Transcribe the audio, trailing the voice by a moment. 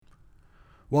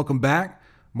Welcome back.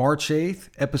 March 8th,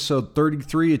 episode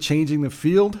 33 of Changing the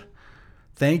Field.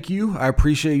 Thank you. I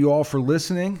appreciate you all for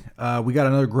listening. We got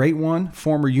another great one.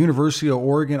 Former University of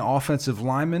Oregon offensive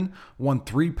lineman, won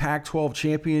 3 Pac-12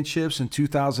 championships in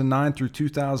 2009 through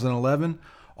 2011.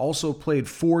 Also played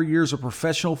 4 years of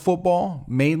professional football,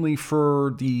 mainly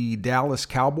for the Dallas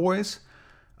Cowboys.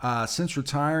 Since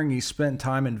retiring, he spent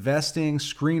time investing,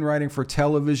 screenwriting for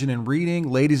television, and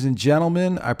reading. Ladies and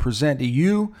gentlemen, I present to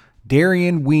you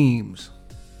Darian Weems.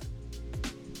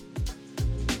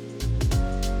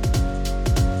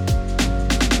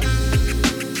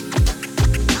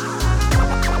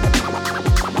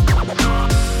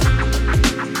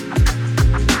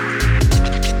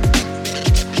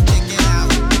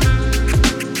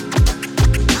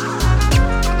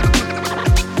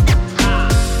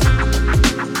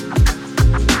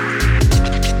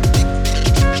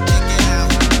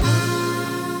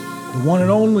 One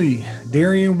and only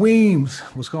Darian Weems.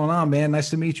 What's going on, man? Nice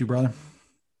to meet you, brother.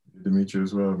 Good to meet you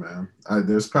as well, man.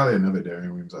 There's probably another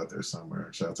Darian Weems out there somewhere.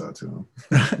 Shouts out to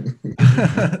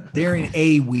him. Darian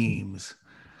A. Weems.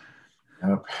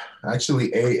 Yep.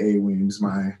 Actually, A. Weems.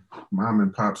 My mom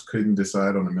and pops couldn't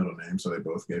decide on a middle name, so they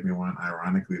both gave me one.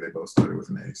 Ironically, they both started with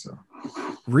an A. So,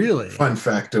 really? Fun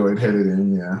factoid headed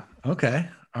in, yeah. Okay.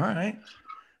 All right.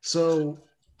 So,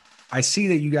 I see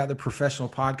that you got the professional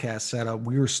podcast set up.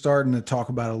 We were starting to talk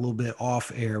about it a little bit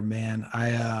off air, man.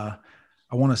 I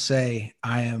want to say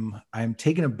I am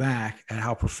taken aback at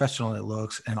how professional it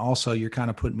looks, and also you're kind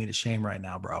of putting me to shame right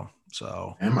now, bro.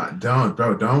 So don't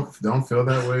feel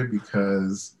that way,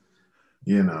 because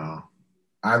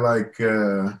I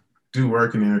do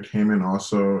work in entertainment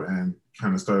also, and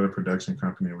kind of started a production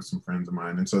company with some friends of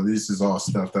mine, and so this is all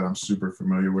stuff that I'm super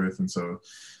familiar with, and so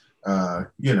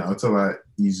it's a lot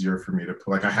easier for me to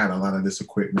I had a lot of this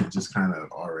equipment just kind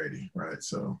of already, right?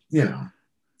 So, don't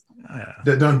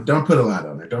put a lot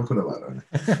on it. Don't put a lot on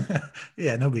it.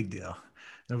 Yeah, no big deal.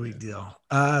 No big deal.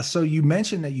 So you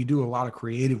mentioned that you do a lot of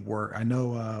creative work. I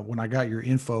know when I got your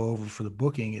info over for the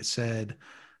booking, it said,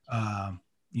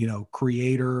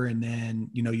 creator, and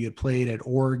then, you had played at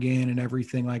Oregon and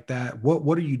everything like that.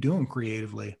 What are you doing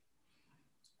creatively?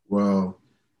 Well,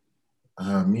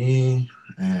 me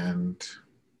and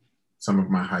some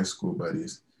of my high school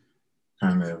buddies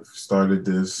kind of started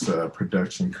this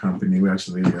production company. We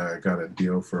actually got a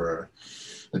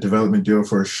development deal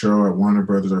for a show at Warner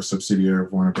Brothers, our subsidiary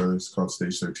of Warner Brothers, called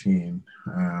Stage 13,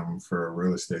 for a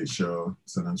real estate show.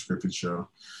 It's an unscripted show.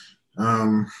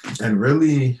 And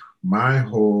really, my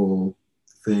whole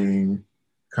thing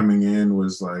coming in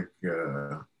was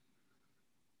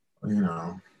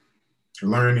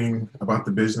learning about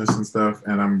the business and stuff,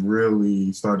 and I'm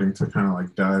really starting to kind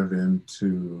of dive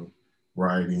into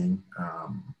writing,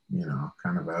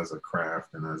 kind of as a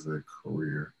craft and as a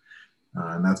career,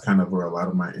 and that's kind of where a lot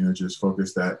of my energy is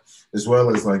focused at, as well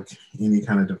as any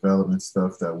kind of development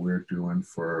stuff that we're doing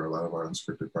for a lot of our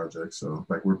unscripted projects. So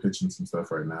we're pitching some stuff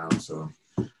right now. So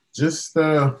just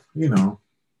good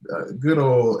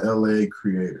old LA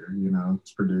creator,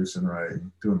 producing,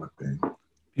 writing, doing my thing.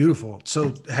 Beautiful.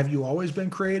 So have you always been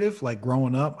creative,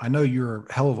 growing up? I know you're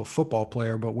a hell of a football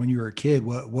player, but when you were a kid,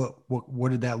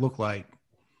 what did that look like?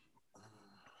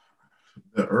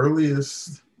 The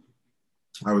earliest,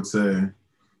 I would say,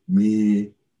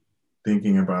 me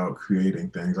thinking about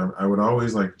creating things, I would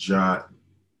always jot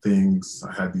things.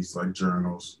 I had these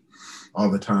journals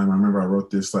all the time. I remember I wrote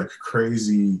this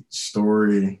crazy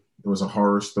story. It was a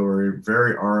horror story,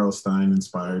 very R.L. Stine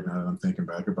inspired. Now that I'm thinking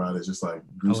back about it, just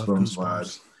Goosebumps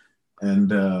vibes.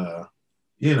 And, I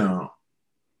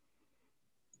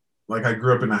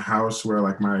grew up in a house where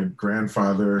my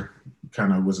grandfather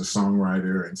kind of was a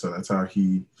songwriter. And so that's how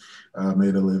he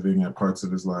made a living at parts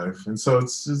of his life. And so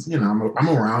it's just, I'm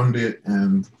around it,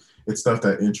 and it's stuff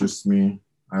that interests me.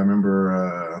 I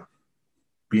remember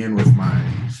being with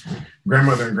my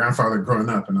grandmother and grandfather growing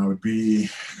up, and I would be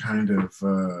kind of,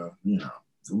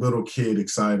 little kid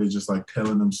excited, just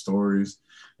telling them stories.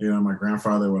 My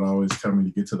grandfather would always tell me to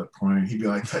get to the point. He'd be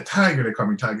like, Tiger, they call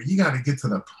me Tiger. You got to get to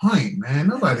the point, man.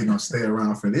 Nobody going to stay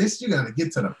around for this. You got to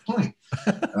get to the point.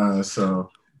 So,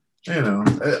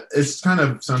 it's kind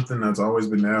of something that's always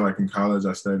been there. In college,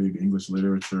 I studied English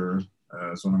literature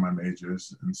as one of my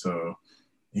majors. And so,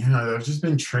 I've just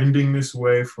been trending this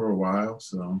way for a while.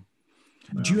 So,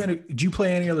 Did you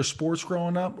play any other sports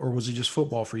growing up, or was it just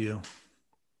football for you?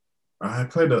 I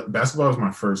played basketball was my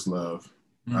first love.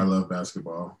 I love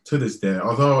basketball to this day,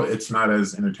 although it's not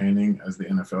as entertaining as the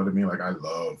NFL to me. I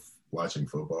love watching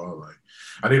football.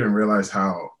 I didn't even realize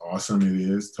how awesome it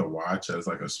is to watch as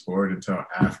a sport until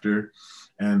after.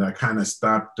 And I kind of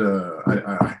stopped.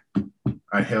 I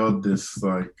I held this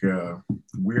like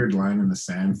weird line in the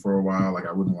sand for a while. Like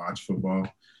I wouldn't watch football.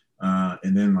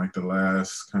 And then like the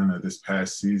last kind of this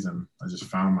past season, I just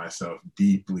found myself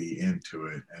deeply into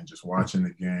it and just watching the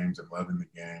games and loving the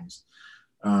games.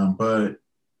 But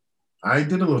I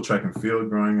did a little track and field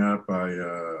growing up. I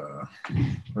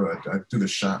threw the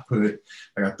shot put.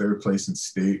 I got third place in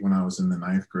state when I was in the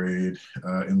ninth grade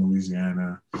in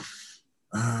Louisiana.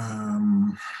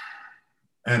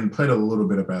 And played a little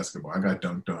bit of basketball. I got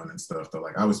dunked on and stuff though.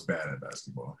 Like I was bad at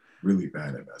basketball, really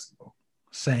bad at basketball.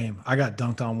 Same. I got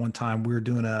dunked on one time. We were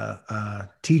doing a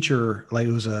teacher, like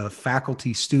it was a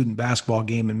faculty student basketball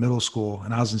game in middle school,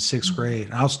 and I was in sixth grade.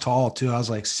 And I was tall too. I was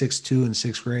like 6'2" in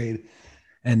sixth grade.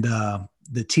 And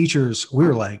the teachers, we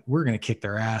were like, we're going to kick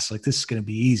their ass. Like, this is going to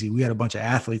be easy. We had a bunch of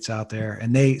athletes out there.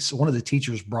 And so one of the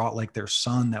teachers brought like their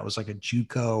son that was like a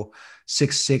JUCO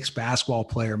 6'6" basketball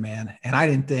player, man. And I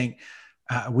didn't think,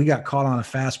 we got caught on a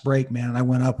fast break, man. And I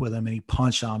went up with him and he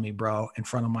punched on me, bro, in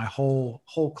front of my whole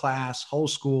class, whole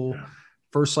school. Yeah.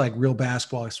 First, like real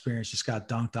basketball experience, just got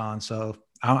dunked on. So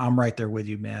I'm right there with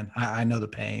you, man. I know the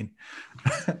pain.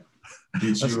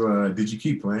 Did you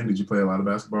keep playing? Did you play a lot of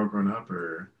basketball growing up,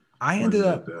 or I ended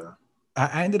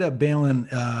up bailing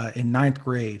in ninth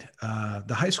grade.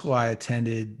 The high school I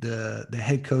attended, the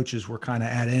head coaches were kind of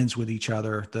at ends with each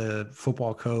other. The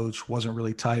football coach wasn't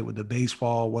really tight with the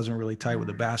baseball, wasn't really tight with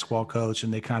the basketball coach,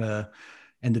 and they kind of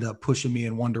ended up pushing me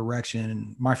in one direction.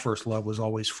 And my first love was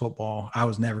always football. I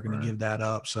was never going to give that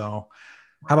up. So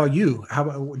how about you?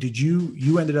 Did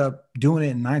you ended up doing it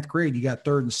in ninth grade? You got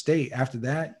third in state. After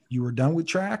that, you were done with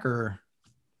track, or?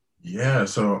 Yeah.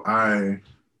 So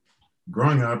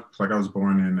growing up, like I was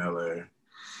born in LA,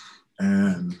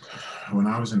 and when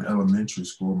I was in elementary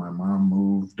school, my mom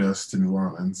moved us to New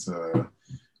Orleans,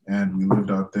 and we lived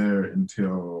out there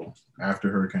until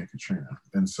after Hurricane Katrina.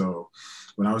 And so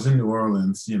when I was in New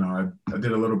Orleans, you know, I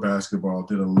did a little basketball,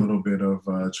 did a little bit of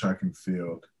track and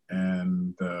field.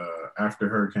 And after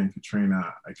Hurricane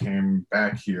Katrina, I came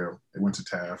back here. I went to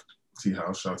Taft,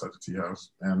 T-House, shouts out to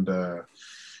T-House. And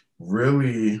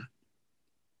really,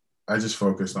 I just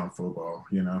focused on football,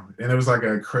 you know. And it was like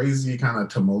a crazy kind of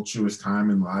tumultuous time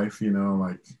in life, you know,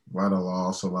 like a lot of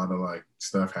loss, a lot of like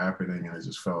stuff happening. And it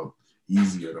just felt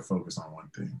easier to focus on one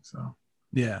thing. So,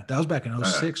 yeah, that was back in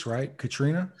 06, right?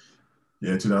 Katrina?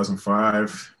 Yeah,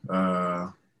 2005.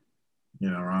 You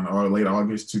know, around late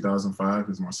August 2005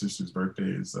 is my sister's birthday.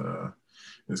 Is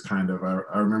kind of,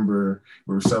 I remember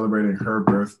we were celebrating her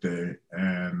birthday,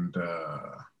 and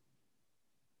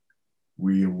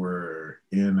we were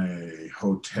in a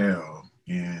hotel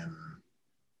in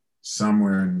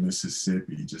somewhere in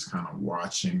Mississippi, just kind of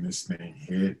watching this thing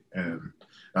hit. And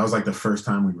that was like the first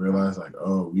time we realized like,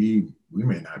 oh, we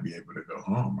may not be able to go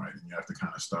home, right? And you have to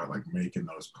kind of start like making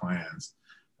those plans.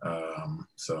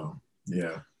 So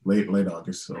yeah, late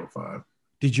August 05.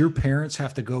 Did your parents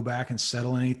have to go back and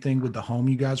settle anything with the home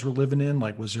you guys were living in?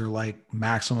 Like, was there like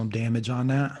maximum damage on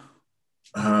that?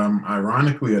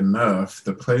 Ironically enough,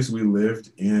 the place we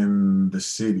lived in the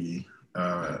city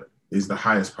is the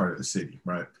highest part of the city,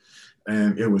 right?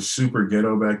 And it was super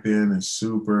ghetto back then, and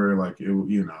super like, it,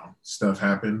 you know, stuff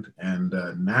happened. And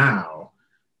now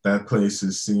that place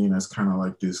is seen as kind of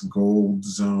like this gold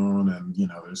zone, and you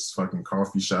know, there's fucking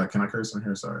coffee shop. Can I curse on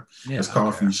here? Sorry. Yeah, there's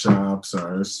coffee shops,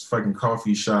 or there's fucking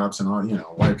coffee shops, and all, you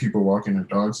know, white people walking their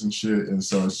dogs and shit. And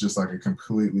so it's just like a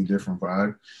completely different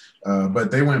vibe.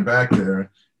 But they went back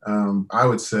there. I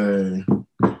would say,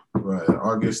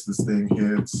 August this thing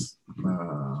hits.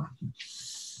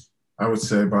 I would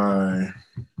say by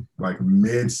like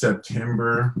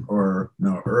mid-September, or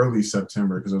no, early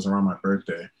September, because it was around my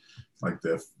birthday. Like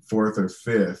the 4th or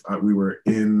 5th, we were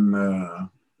in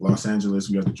Los Angeles.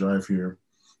 We had to drive here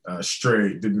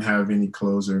straight. Didn't have any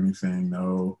clothes or anything.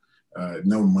 No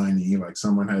money. Like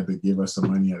someone had to give us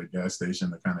some money at a gas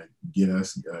station to kind of get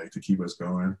us to keep us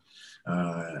going.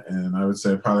 And I would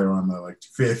say probably around the like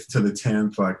 5th to the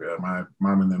 10th, like my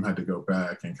mom and them had to go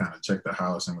back and kind of check the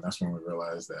house, and that's when we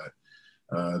realized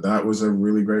that that was a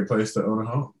really great place to own a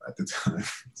home at the time.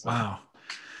 So, wow.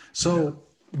 So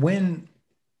yeah.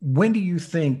 When do you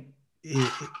think,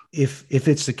 if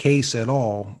it's the case at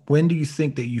all, when do you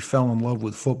think that you fell in love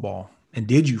with football? And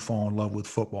did you fall in love with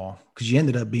football? Because you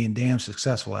ended up being damn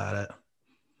successful at it.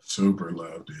 Super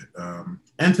loved it.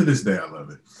 And to this day, I love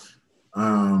it.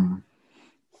 I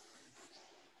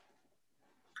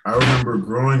remember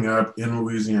growing up in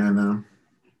Louisiana,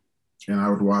 and I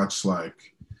would watch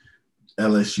like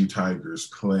LSU Tigers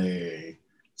play.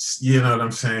 You know what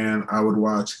I'm saying? I would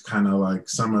watch kind of like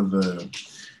some of the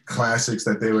classics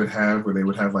that they would have, where they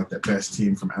would have like the best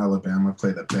team from Alabama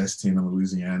play the best team in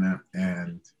Louisiana.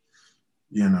 And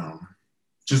you know,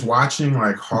 just watching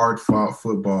like hard fought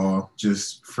football,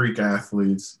 just freak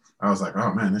athletes. I was like,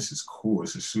 oh man, this is cool.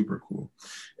 This is super cool.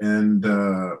 And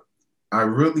I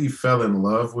really fell in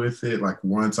love with it. Like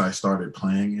once I started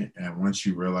playing it, and once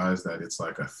you realize that it's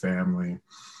like a family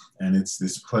and it's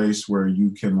this place where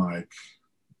you can like,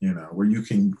 you know, where you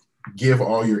can give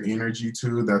all your energy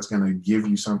to, that's going to give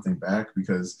you something back.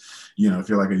 Because, you know, if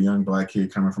you're like a young Black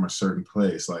kid coming from a certain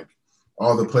place, like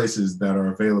all the places that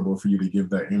are available for you to give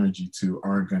that energy to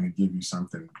aren't going to give you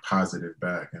something positive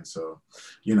back. And so,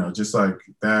 you know, just like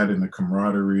that and the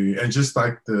camaraderie and just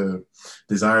like the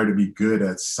desire to be good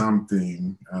at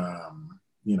something,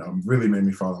 you know, really made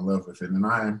me fall in love with it. And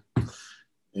I,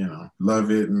 you know,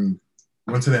 love it, and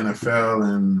went to the NFL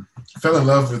and fell in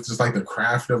love with just like the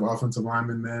craft of offensive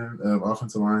linemen,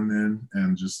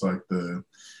 and just like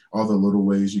all the little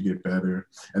ways you get better.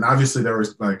 And obviously there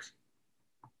was like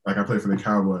I played for the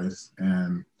Cowboys,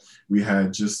 and we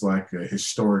had just like a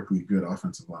historically good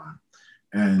offensive line.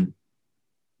 And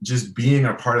just being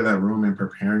a part of that room and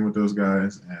preparing with those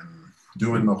guys and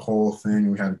doing the whole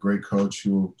thing. We had a great coach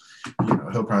who, you know,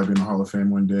 he'll probably be in the Hall of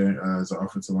Fame one day as an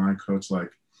offensive line coach.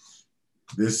 Like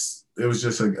this, it was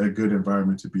just a good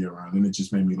environment to be around. And it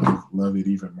just made me love it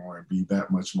even more and be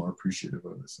that much more appreciative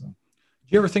of it. So, did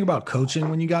you ever think about coaching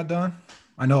when you got done?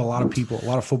 I know a lot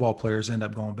of football players end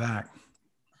up going back.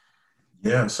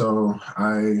 Yeah, so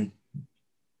I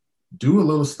do a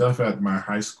little stuff at my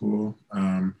high school.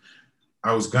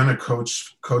 I was gonna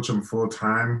coach them full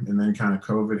time, and then kind of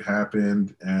COVID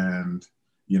happened, and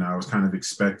you know I was kind of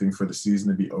expecting for the season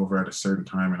to be over at a certain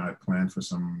time, and I planned for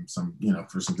some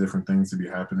for some different things to be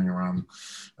happening around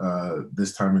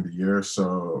this time of the year.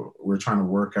 So we're trying to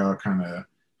work out kind of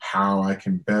how I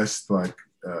can best like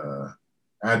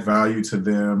add value to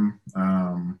them.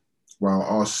 While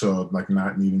also like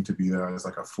not needing to be there as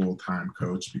like a full-time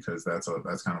coach, because that's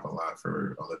kind of a lot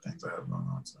for all the things I have going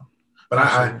on. So, but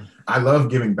I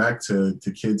love giving back to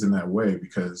kids in that way,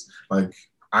 because like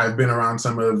I've been around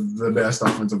some of the best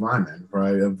offensive linemen,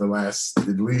 right, of the last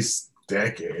at least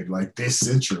decade, like this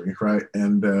century, right,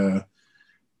 and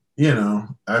you know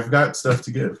I've got stuff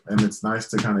to give, and it's nice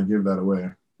to kind of give that away,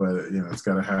 but you know it's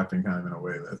got to happen kind of in a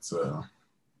way that's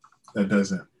that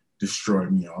doesn't destroy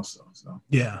me also. So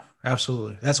yeah,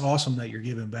 absolutely. That's awesome that you're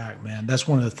giving back, man. That's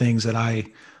one of the things that I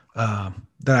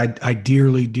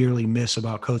dearly, dearly miss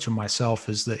about coaching myself,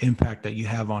 is the impact that you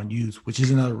have on youth, which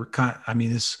is another kind. I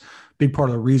mean, it's a big part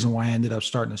of the reason why I ended up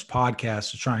starting this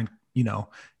podcast, to try and, you know,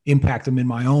 impact them in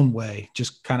my own way,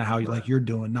 just kind of how like you're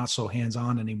doing, not so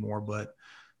hands-on anymore, but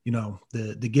you know,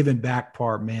 the giving back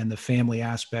part, man, the family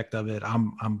aspect of it.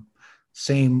 I'm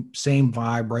same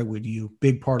vibe right with you.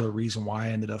 Big part of the reason why I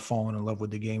ended up falling in love with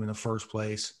the game in the first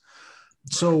place.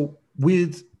 So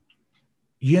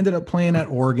you ended up playing at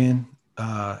Oregon.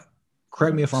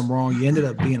 Correct me if I'm wrong. You ended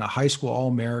up being a high school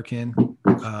All-American.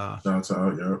 Shouts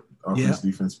out, offense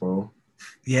defense bowl.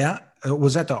 Yeah.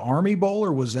 Was that the Army Bowl,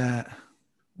 or was that?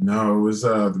 No, it was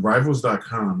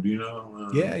rivals.com. Do you know?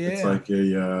 Yeah. It's like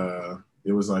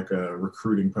it was like a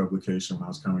recruiting publication when I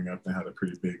was coming up. They had a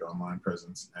pretty big online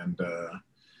presence, and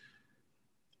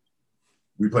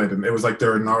we played them. It was like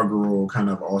their inaugural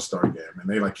kind of all-star game, and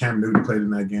they like Cam Newton played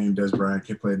in that game, Des Bryant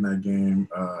played in that game,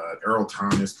 Earl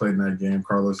Thomas played in that game,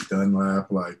 Carlos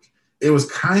Dunlap. Like it was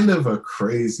kind of a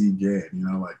crazy game, you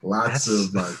know, like lots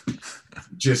of like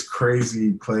just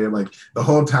crazy play. Like the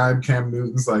whole time Cam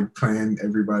Newton's like playing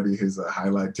everybody his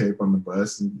highlight tape on the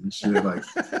bus and shit, like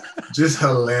just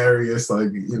hilarious.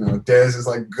 Like, you know, Des is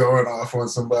like going off on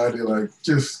somebody, like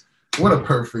just what a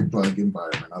perfect like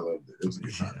environment. I loved it. It was a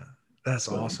good time. Yeah, that's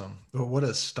awesome. Well, what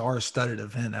a star-studded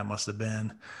event that must have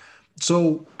been.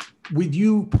 So with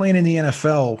you playing in the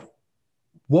NFL,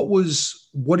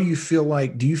 what do you feel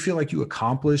like? Do you feel like you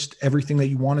accomplished everything that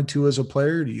you wanted to as a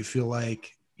player? Do you feel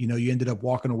like, you know, you ended up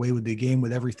walking away with the game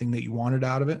with everything that you wanted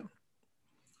out of it?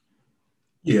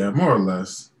 Yeah, more or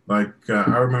less. Like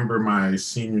I remember my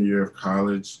senior year of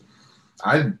college,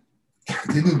 I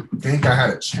didn't think I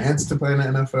had a chance to play in the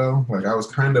NFL. Like I was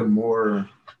kind of more,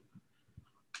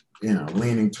 you know,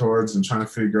 leaning towards and trying to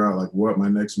figure out like what my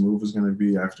next move was going to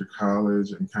be after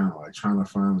college, and kind of like trying to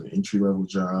find an entry-level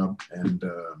job. And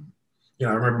you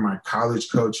know, I remember my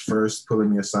college coach first pulling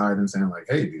me aside and saying like,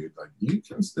 "Hey, dude, like you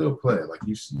can still play. Like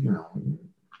you know,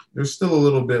 there's still a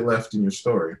little bit left in your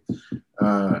story."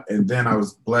 And then I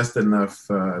was blessed enough,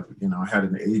 you know, I had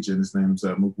an agent. His name's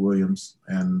Mook Williams,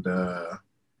 and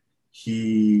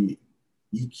he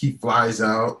flies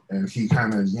out and he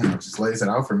kind of, you know, just lays it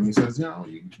out for me. He says, you know,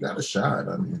 you got a shot.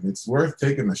 I mean, it's worth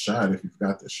taking the shot if you've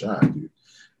got the shot, dude.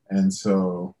 And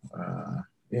so,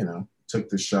 you know, took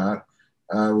the shot.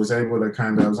 I was able to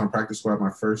I was on practice squad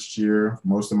my first year,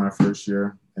 most of my first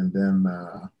year, and then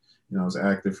I was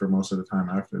active for most of the time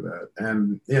after that.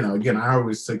 And again, I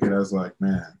always took it as like,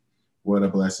 man, what a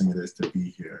blessing it is to be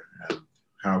here, and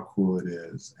how cool it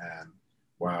is, and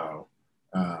wow.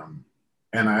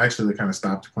 And I actually kind of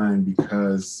stopped playing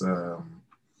because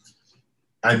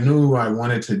I knew I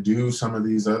wanted to do some of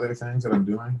these other things that I'm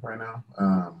doing right now,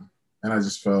 and I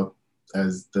just felt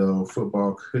as though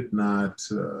football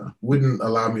wouldn't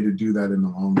allow me to do that in the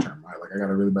long term. Right? Like I got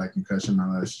a really bad concussion my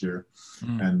last year,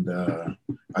 and I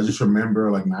just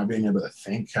remember like not being able to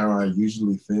think how I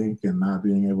usually think, and not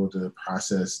being able to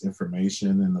process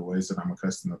information in the ways that I'm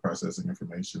accustomed to processing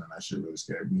information, and that shit really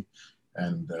scared me.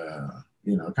 And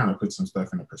it kind of put some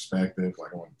stuff into perspective.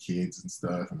 Like I want kids and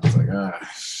stuff, and I was like,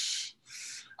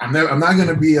 I'm not going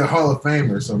to be a Hall of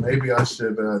Famer, so maybe I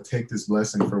should take this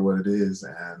blessing for what it is,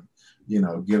 and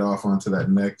get off onto that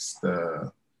next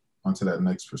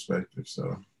perspective.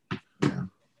 So, yeah.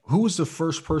 Who was the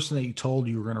first person that you told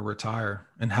you were going to retire,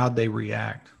 and how'd they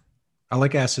react? I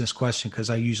like asking this question because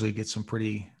I usually get some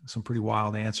pretty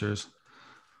wild answers.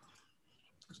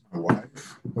 My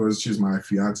wife, she was my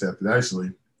fiance at the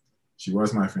actually, she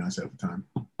was my fiance at the time,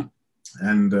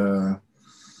 and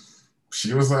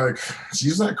she was like,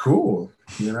 cool,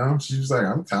 she was like,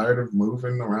 I'm tired of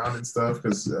moving around and stuff,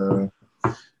 because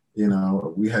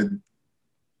we had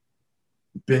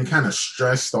been kind of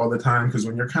stressed all the time, because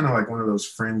when you're kind of like one of those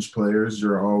fringe players,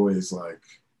 you're always like,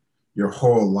 your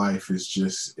whole life is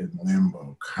just in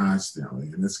limbo constantly,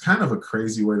 and it's kind of a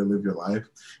crazy way to live your life,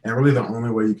 and really the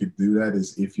only way you could do that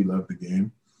is if you love the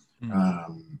game.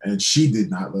 And she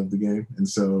did not love the game, and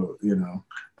so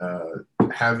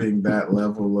having that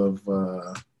level of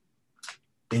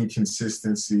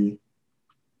inconsistency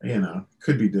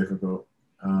could be difficult.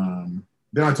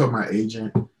 Then I told my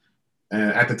agent,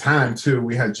 and at the time too,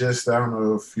 we had just, I don't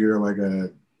know if you're like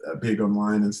a big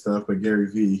online and stuff, but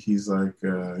Gary Vee, he's like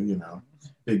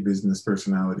big business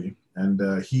personality,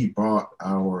 and he bought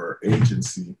our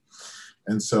agency.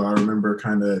 And so I remember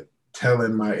kind of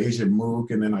telling my agent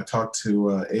Mook, and then I talked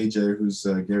to AJ, who's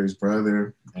Gary's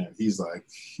brother, and he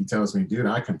tells me, dude,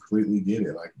 I completely get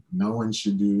it. Like, no one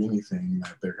should do anything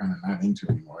that they're kind of not into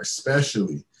anymore,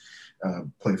 especially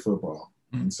play football.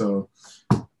 And so,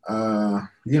 and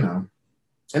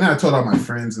I told all my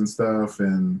friends and stuff,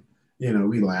 and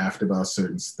we laughed about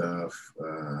certain stuff,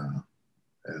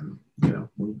 and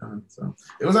moved on. So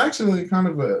it was actually kind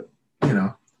of a,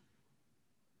 it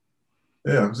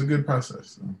was a good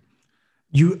process. So.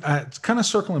 You kind of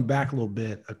circling back a little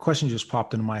bit, a question just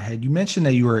popped into my head. You mentioned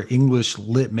that you were an English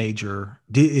lit major.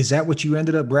 Is that what you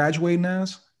ended up graduating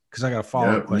as? Because I got a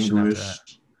follow-up question English, after that.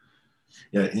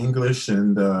 Yeah, English,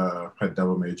 and had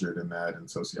double majored in that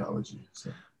and sociology.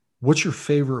 So. What's your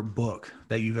favorite book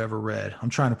that you've ever read? I'm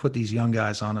trying to put these young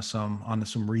guys onto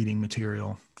some reading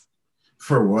material.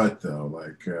 For what though?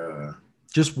 Like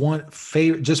just one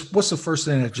favorite. Just what's the first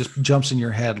thing that just jumps in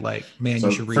your head? Like, man,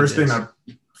 you should read this.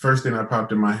 First thing that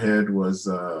popped in my head was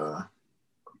A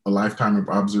Lifetime of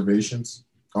Observations,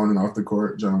 On and Off the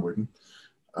Court, John Wooden.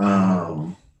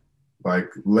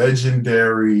 Like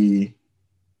legendary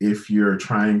if you're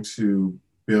trying to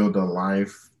build a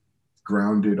life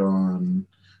grounded on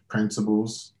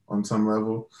principles on some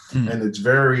level. And it's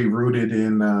very rooted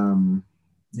in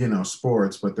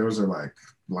sports, but those are like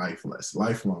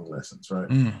lifelong lessons, right?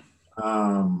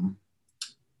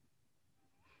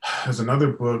 There's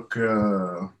another book,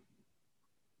 or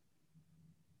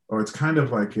it's kind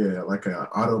of like a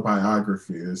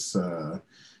autobiography. This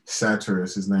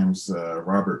satirist, his name's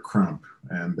Robert Crump,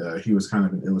 and he was kind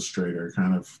of an illustrator,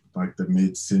 kind of like the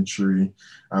mid-century,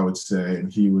 I would say,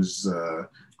 and he was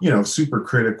super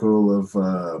critical of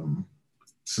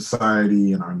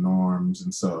society and our norms.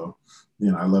 And so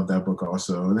I love that book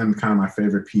also. And then kind of my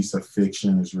favorite piece of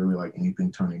fiction is really like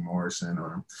anything Toni Morrison,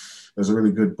 or there's a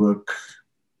really good book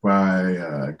by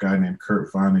a guy named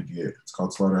Kurt Vonnegut. It's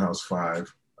called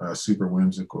Slaughterhouse-Five. Super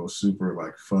whimsical, super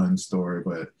like fun story,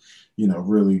 but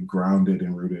really grounded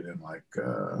and rooted in like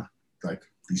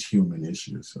these human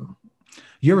issues. So,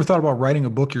 you ever thought about writing a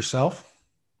book yourself?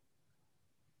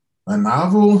 A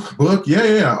novel book?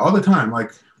 Yeah, all the time.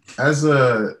 Like as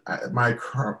my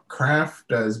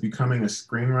craft as becoming a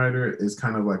screenwriter is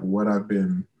kind of like what I've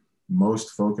been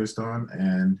most focused on,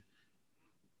 and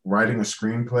writing a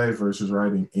screenplay versus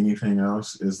writing anything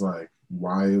else is like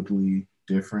wildly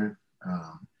different.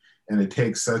 And it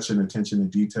takes such an attention to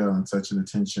detail and such an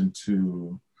attention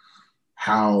to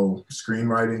how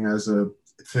screenwriting as a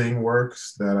thing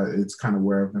works that it's kind of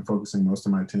where I've been focusing most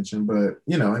of my attention. But,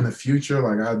 in the future,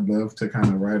 like I'd love to kind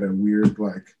of write a weird,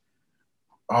 like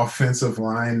offensive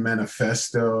line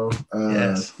manifesto,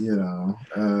 Yes.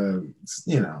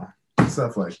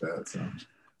 stuff like that. So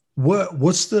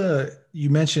You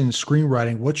mentioned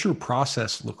screenwriting. What's your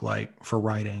process look like for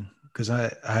writing? Because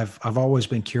I've always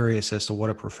been curious as to what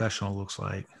a professional looks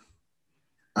like.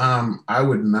 I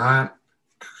would not,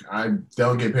 I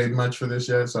don't get paid much for this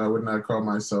yet, so I would not call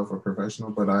myself a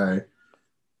professional, but I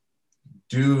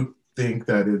do think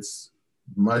that it's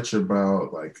much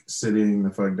about like sitting the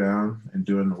fuck down and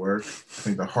doing the work. I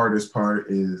think the hardest part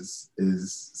is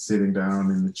sitting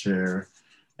down in the chair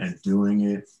and doing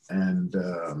it, and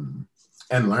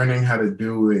learning how to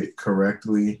do it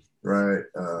correctly, right?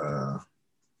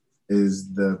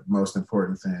 Is the most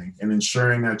important thing, and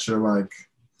ensuring that you're like,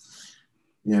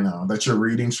 that you're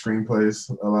reading screenplays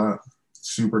a lot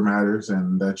super matters,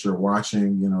 and that you're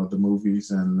watching, the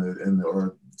movies and the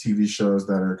or TV shows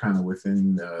that are kind of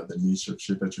within the niche of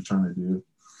shit that you're trying to do.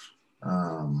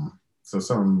 So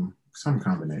some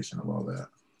combination of all that.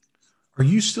 Are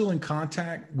you still in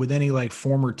contact with any like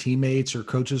former teammates or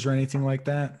coaches or anything like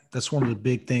that? That's one of the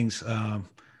big things I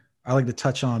like to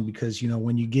touch on, because,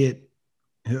 when you get,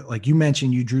 like you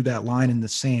mentioned, you drew that line in the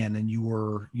sand and you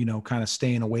were, kind of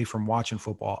staying away from watching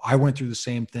football. I went through the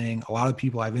same thing. A lot of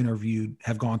people I've interviewed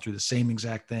have gone through the same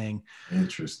exact thing.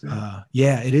 Interesting.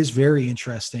 Yeah, it is very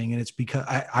interesting. And it's because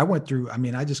I went through,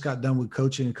 I just got done with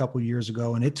coaching a couple of years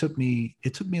ago, and it took me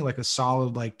like a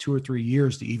solid, like 2 or 3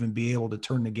 years to even be able to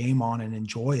turn the game on and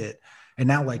enjoy it. And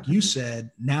now, like you said,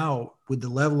 now with the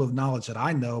level of knowledge that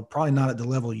I know, probably not at the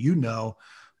level,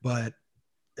 but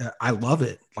I love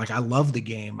it. Like, I love the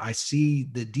game. I see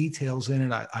the details in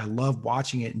it. I love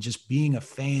watching it and just being a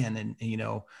fan,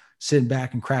 and sitting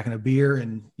back and cracking a beer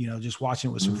and, just watching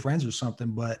it with some friends or something.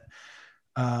 But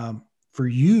for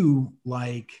you,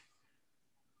 like,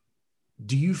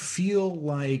 do you feel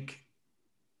like,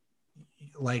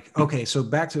 okay, so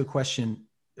back to the question,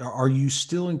 are you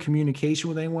still in communication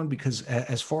with anyone? Because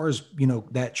as far as,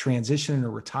 that transition into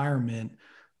retirement,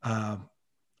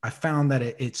 I found that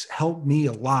it's helped me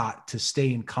a lot to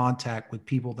stay in contact with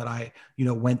people that I,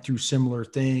 went through similar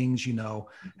things,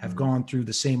 have gone through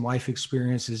the same life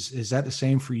experiences. Is that the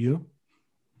same for you?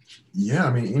 Yeah,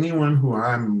 I mean, anyone who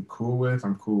I'm cool with,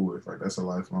 I'm cool with. Like, that's a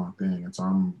lifelong thing. And so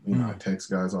I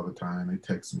text guys all the time. They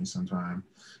text me sometime.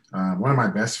 One of my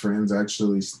best friends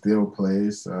actually still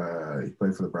plays. He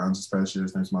played for the Browns especially.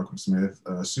 His name's Malcolm Smith,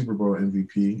 Super Bowl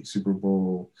MVP, Super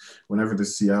Bowl, whenever the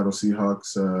Seattle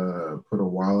Seahawks put a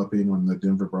walloping on the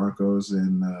Denver Broncos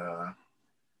in,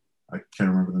 I can't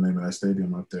remember the name of that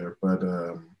stadium up there. But,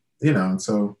 and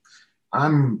so I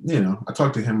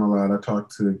talk to him a lot. I talk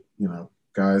to,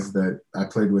 guys that I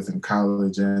played with in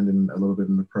college and a little bit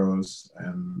in the pros.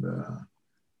 And,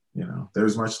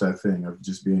 there's much that thing of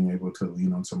just being able to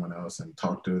lean on someone else and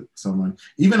talk to someone,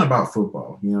 even about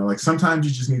football. Like, sometimes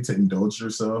you just need to indulge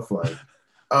yourself. Like,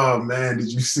 oh man,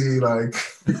 did you see, like,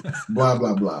 blah,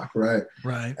 blah, blah, right?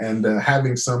 Right. And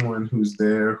having someone who's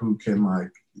there who can,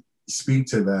 like, speak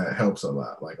to that helps a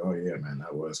lot. Like, oh yeah, man,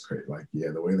 that was crazy. Like,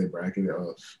 yeah, the way they bracketed,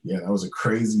 oh yeah, that was a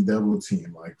crazy double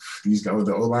team. Like, these guys,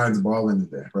 the O-line's balling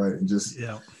today, right? And just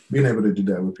being able to do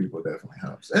that with people definitely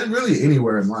helps. And really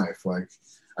anywhere in life, like,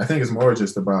 I think it's more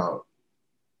just about,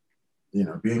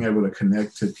 being able to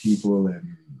connect to people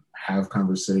and have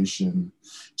conversation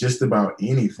just about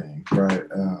anything, right?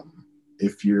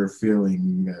 If you're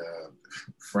feeling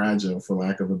fragile, for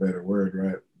lack of a better word,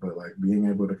 right? But like being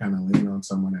able to kind of lean on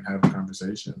someone and have a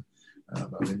conversation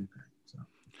about anything. So.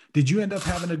 Did you end up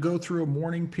having to go through a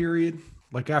mourning period,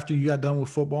 like after you got done with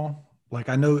football? Like,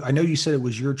 I know you said it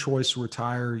was your choice to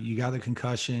retire. You got the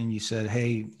concussion. You said,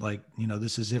 hey, like,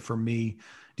 this is it for me.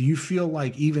 Do you feel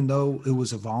like, even though it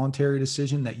was a voluntary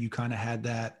decision, that you kind of had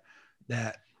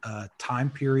that time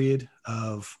period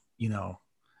of,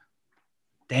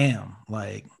 damn,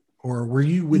 like, or were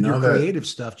you with your creative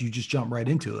stuff? Do you just jump right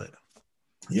into it?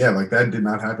 Yeah, like that did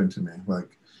not happen to me.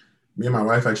 Like, me and my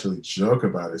wife actually joke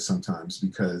about it sometimes,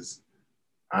 because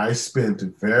I spent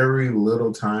very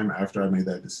little time after I made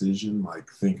that decision, like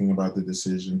thinking about the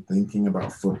decision, thinking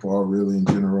about football really in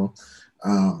general.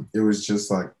 It was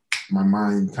just like my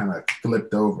mind kind of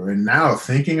flipped over. And now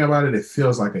thinking about it, it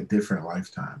feels like a different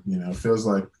lifetime. It feels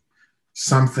like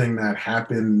something that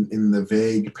happened in the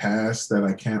vague past that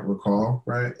I can't recall,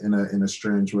 right? In a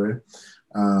strange way.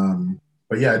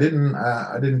 But yeah, I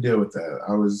didn't deal with that.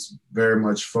 I was very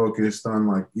much focused on,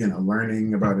 like,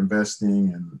 learning about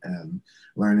investing and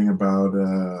learning about,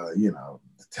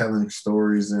 telling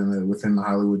stories within the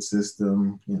Hollywood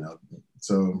system,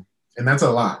 so, and that's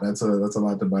a lot. That's a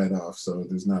lot to bite off. So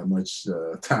there's not much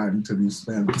time to be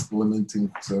spent lamenting.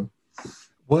 So.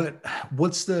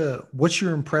 What's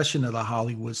your impression of the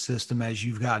Hollywood system as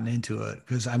you've gotten into it?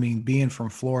 Because I mean, being from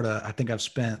Florida, I think I've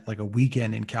spent like a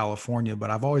weekend in California,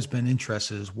 but I've always been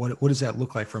interested is what does that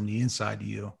look like from the inside to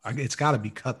you? It's got to be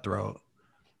cutthroat.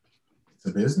 It's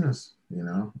a business,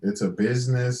 it's a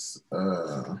business.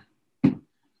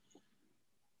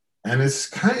 And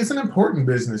it's an important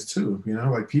business too,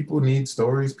 like people need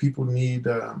stories, people need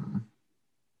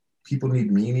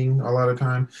meaning a lot of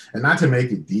time, and not to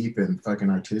make it deep and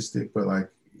fucking artistic, but like,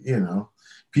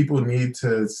 people need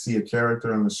to see a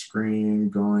character on the screen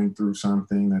going through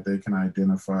something that they can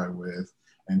identify with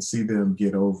and see them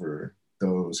get over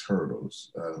those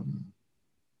hurdles.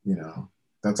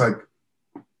 That's like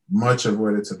much of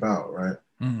what it's about, right?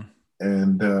 Mm.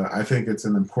 And I think it's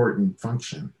an important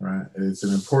function, right? It's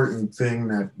an important thing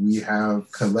that we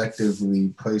have collectively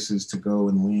places to go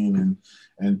and lean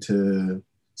and to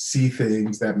see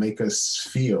things that make us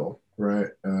feel, right?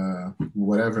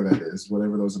 Whatever that is,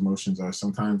 whatever those emotions are.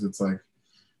 Sometimes it's like,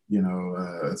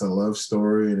 it's a love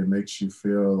story and it makes you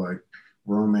feel like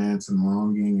romance and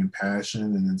longing and passion.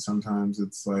 And then sometimes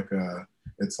it's like an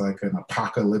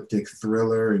apocalyptic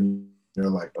thriller and you're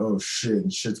like, oh shit,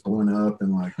 and shit's blowing up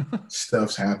and like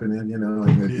stuff's happening,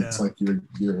 like it's like you're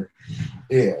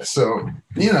yeah. So,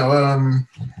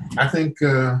 I think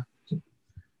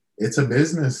it's a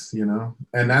business,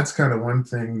 and that's kind of one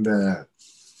thing that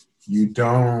you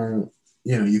don't,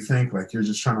 you think like you're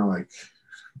just trying to like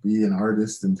be an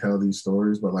artist and tell these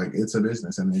stories, but like it's a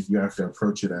business and you have to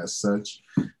approach it as such.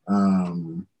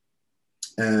 And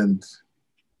and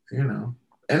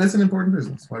it's an important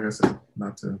business, like I said,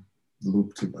 not to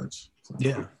loop too much. So.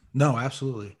 Yeah, no,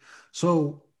 absolutely.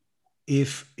 So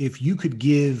if you could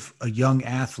give a young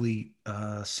athlete,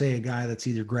 say a guy that's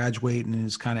either graduating and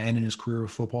is kind of ending his career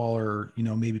with football, or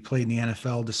maybe played in the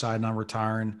NFL, deciding on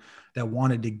retiring, that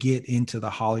wanted to get into the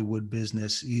Hollywood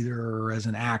business, either as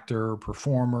an actor,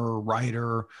 performer,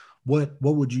 writer, what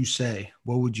would you say?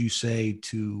 What would you say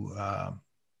to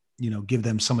give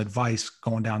them some advice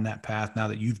going down that path now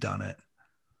that you've done it?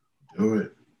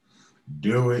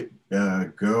 Do it.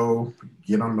 Go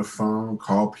get on the phone,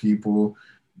 call people,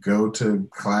 go to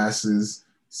classes,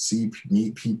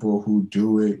 meet people who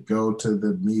do it, go to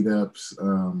the meetups,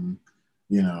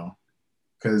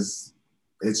 because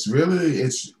it's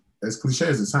as cliche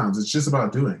as it sounds, it's just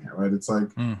about doing it, right? It's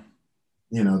like,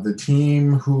 the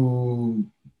team who,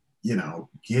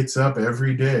 gets up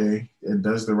every day and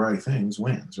does the right things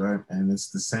wins, right? And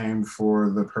it's the same for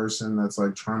the person that's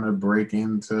like trying to break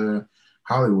into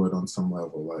Hollywood on some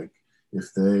level. Like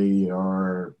if they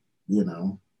are,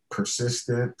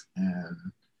 persistent and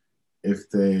if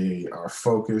they are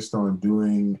focused on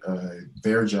doing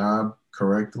their job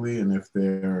correctly, and if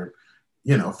they're,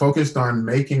 focused on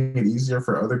making it easier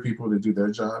for other people to do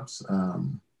their jobs,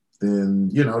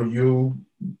 then,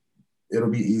 it'll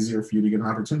be easier for you to get an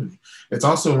opportunity. It's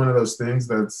also one of those things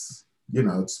that's,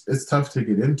 it's tough to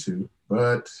get into,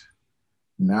 but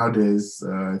nowadays,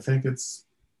 I think it's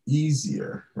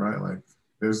easier, right? Like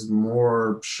there's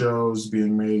more shows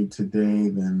being made today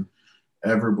than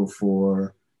ever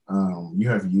before. You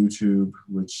have YouTube,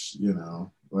 which,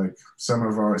 like some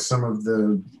of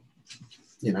the,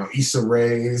 Issa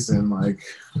Rae's and like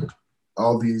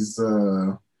all these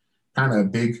kind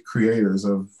of big creators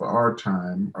of our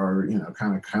time are,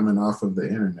 kind of coming off of the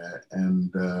internet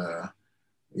and,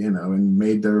 and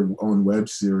made their own web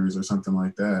series or something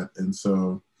like that. And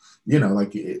so,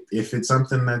 like if it's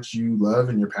something that you love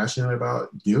and you're passionate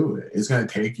about, do it. It's going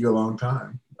to take you a long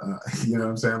time. You know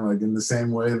what I'm saying? Like in the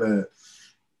same way that,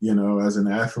 as an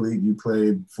athlete, you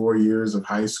played 4 years of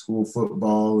high school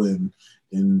football and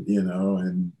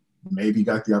maybe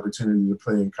got the opportunity to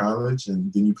play in college,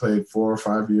 and then you played 4 or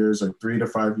 5 years or 3 to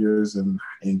 5 years in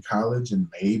college, and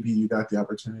maybe you got the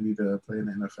opportunity to play in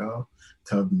the NFL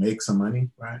to make some money,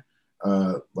 right?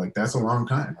 Like that's a long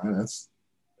time, right? That's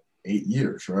 8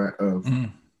 years, right? Of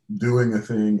doing a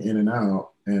thing in and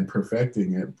out and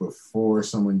perfecting it before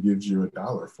someone gives you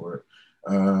 $1 for it.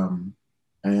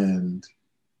 And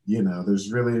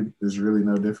there's really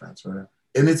no difference, right?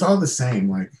 And it's all the same,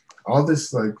 like all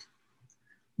this, like,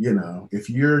 if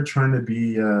you're trying to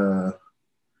be, I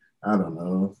don't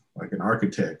know, like an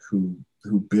architect who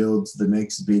builds the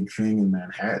next big thing in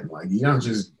Manhattan, like you don't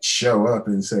just show up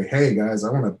and say, hey guys, I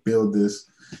want to build this,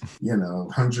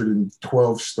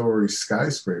 112-story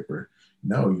skyscraper.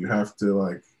 No, you have to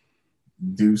like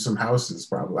do some houses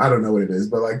probably. I don't know what it is,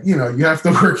 but like, you have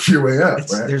to work your way up,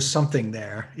 right? There's something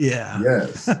there. Yeah.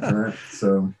 Yes. Right.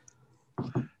 So.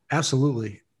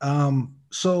 Absolutely.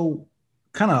 So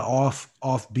kind of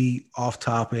off beat, off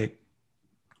topic.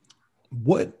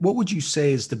 What would you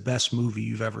say is the best movie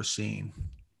you've ever seen?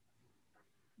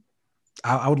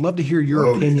 I would love to hear your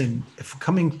Logan. opinion, if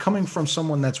coming from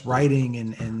someone that's writing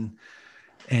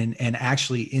and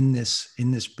actually in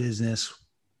this business.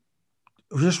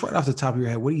 Just right off the top of your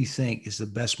head, what do you think is the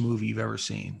best movie you've ever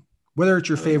seen? Whether it's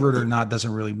your favorite or not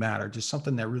doesn't really matter. Just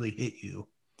something that really hit you.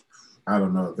 I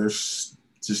don't know. There's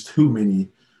just too many.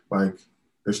 Like,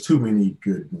 there's too many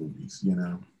good movies. You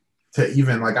know, to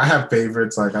even like I have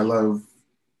favorites. Like I love,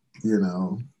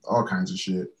 all kinds of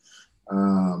shit.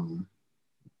 Now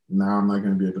I'm not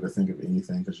going to be able to think of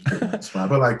anything because you put me on the spot.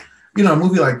 But like, a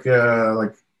movie like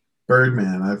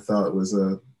Birdman, I thought was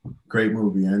a great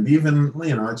movie. And even,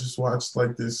 I just watched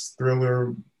like this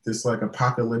thriller, this like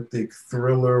apocalyptic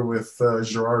thriller with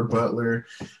Gerard Butler.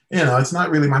 It's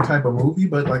not really my type of movie,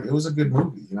 but like it was a good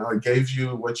movie. It gave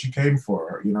you what you came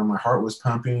for. My heart was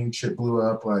pumping, shit blew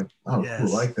up. Like, oh, yes.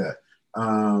 Cool, like that.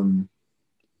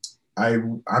 I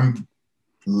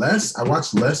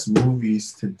watch less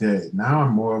movies today. Now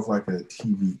I'm more of like a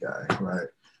TV guy, right?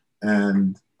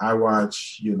 And I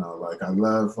watch, I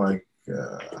love like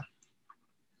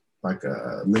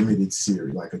a limited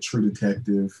series, like a True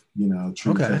Detective.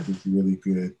 True Detective's really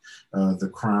good. The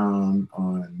Crown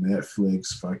on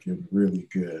Netflix, fucking really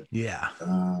good. Yeah.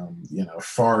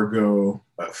 Fargo,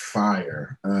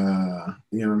 fire. You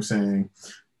know what I'm saying?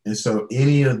 And so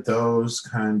any of those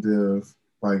kind of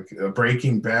like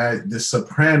Breaking Bad, The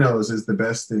Sopranos is the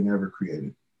best thing ever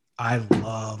created.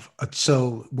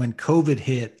 So when COVID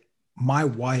hit, my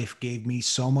wife gave me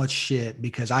so much shit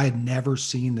because I had never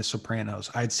seen The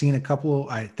Sopranos. I'd seen a couple,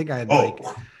 I think I had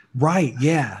right.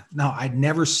 Yeah. No, I'd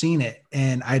never seen it.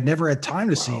 And I'd never had time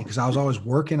to see it because I was always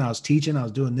working. I was teaching. I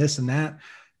was doing this and that.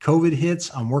 COVID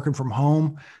hits. I'm working from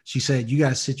home. She said, you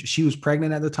guys she was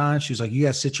pregnant at the time. She was like, you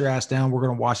guys sit your ass down. We're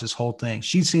going to watch this whole thing.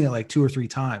 She'd seen it like 2 or 3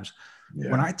 times.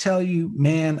 Yeah. When I tell you,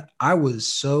 man, I was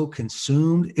so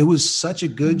consumed. It was such a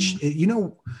good,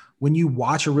 when you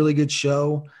watch a really good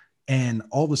show and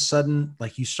all of a sudden,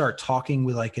 like you start talking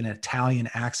with like an Italian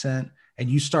accent and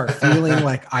you start feeling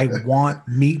like I want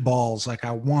meatballs. Like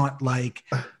I want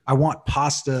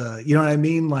pasta. You know what I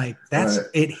mean? Like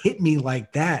it hit me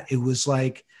like that. It was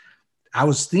like, I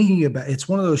was thinking about, it's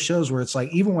one of those shows where it's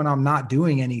like, even when I'm not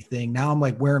doing anything, now I'm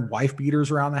like wearing wife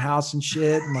beaters around the house and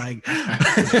shit. And like,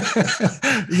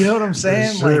 you know what I'm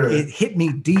saying? Sure. Like it hit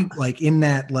me deep, like in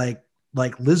that, like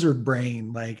lizard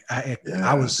brain. Like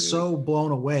I was so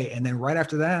blown away. And then right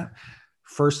after that,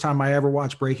 first time I ever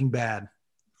watched Breaking Bad.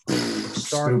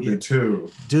 Stupid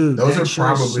too. Dude, those are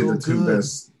probably the two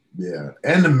best. Yeah.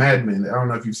 And the Mad Men. I don't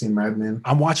know if you've seen Mad Men.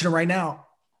 I'm watching it right now.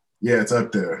 Yeah, it's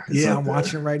up there. I'm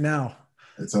watching it right now.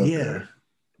 It's up there.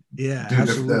 Yeah, dude.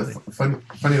 Absolutely.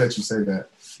 Funny that you say that.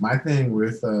 My thing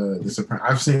with The Sopranos,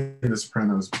 I've seen The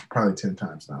Sopranos probably 10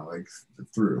 times now, like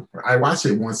through. I watch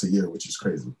it once a year, which is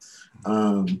crazy.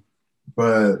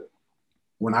 But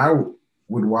when I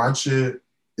would watch it,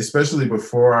 especially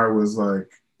before I was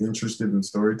like interested in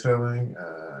storytelling,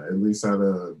 at least at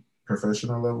a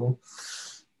professional level,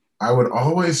 I would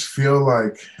always feel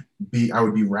like I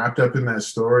would be wrapped up in that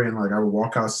story, and like I would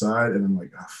walk outside and I'm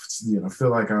like, feel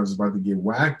like I was about to get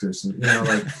whacked or something,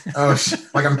 like,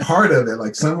 like I'm part of it.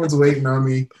 Like someone's waiting on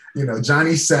me,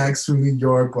 Johnny Sacks from New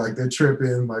York, like they're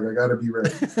tripping, like I gotta be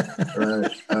ready,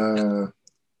 right?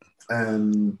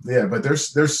 And yeah, but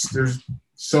there's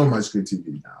so much good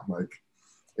TV now. Like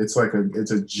it's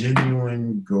a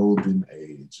genuine golden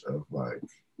age of like,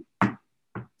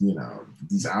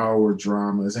 these hour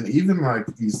dramas, and even like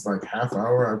these like half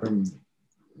hour.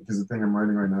 Because the thing I'm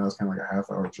writing right now is kind of like a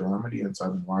half hour dramedy, and so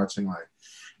I've been watching like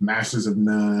Masters of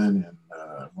None and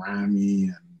Rami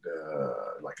and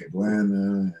like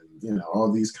Atlanta and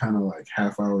all these kind of like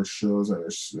half hour shows that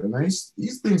are nice.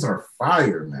 These things are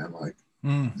fire, man. Like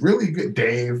really good.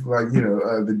 Dave, like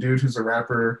the dude who's a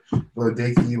rapper, Lil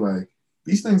Dicky, like.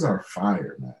 These things are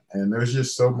fire, man. And there's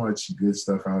just so much good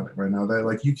stuff out right now that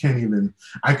like you can't even,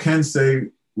 I can say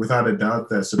without a doubt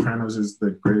that Sopranos is the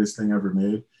greatest thing ever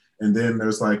made. And then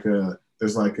there's like a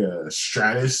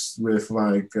Stratus with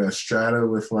like Strata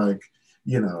with like,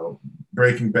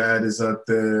 Breaking Bad is up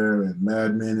there and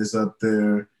Mad Men is up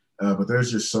there. But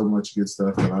there's just so much good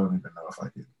stuff that I don't even know if I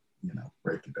could,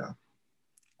 break it down.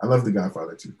 I love The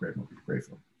Godfather too. Great movie, great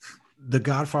film. The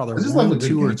Godfather 1,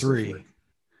 2, or 3.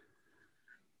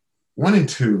 1 and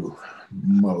 2,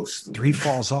 most. 3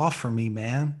 falls off for me,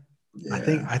 man. Yeah.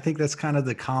 I think that's kind of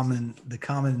the common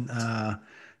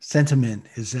sentiment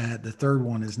is that the third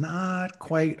one is not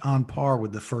quite on par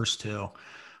with the first 2.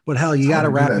 But hell, you got to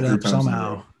wrap it up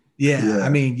somehow. Yeah. I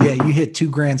mean, you hit 2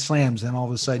 grand slams, and all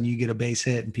of a sudden you get a base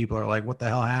hit, and people are like, "What the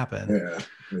hell happened?"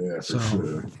 Yeah, for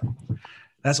sure.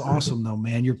 That's awesome though,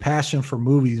 man. Your passion for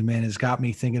movies, man, has got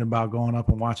me thinking about going up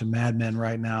and watching Mad Men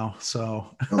right now.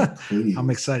 So Oh, I'm please.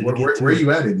 excited to get to Where it.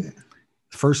 you at in it?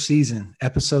 First season,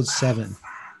 episode 7.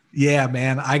 Yeah,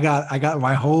 man. I got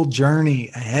my whole journey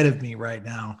ahead of me right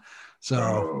now. So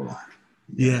Oh,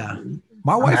 yeah. dude.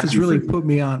 My I'm wife has happy for really you. put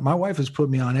me on. My wife has put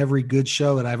me on every good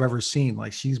show that I've ever seen.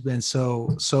 Like she's been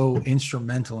so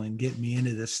instrumental in getting me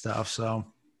into this stuff. So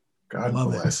God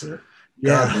love it. bless her. God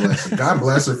Yeah, bless her. God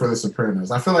bless her for The Sopranos.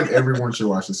 I feel like everyone should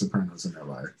watch The Sopranos in their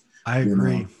life. I You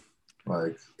agree. know,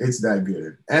 like it's that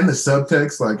good. And the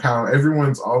subtext, like how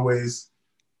everyone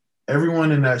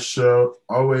in that show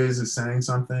always is saying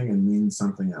something and means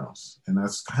something else. And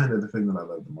that's kind of the thing that I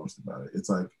love the most about it. It's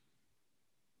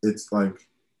like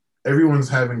everyone's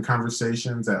having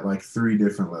conversations at like 3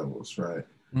 different levels, right?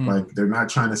 Like they're not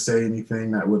trying to say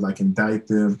anything that would like indict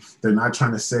them. They're not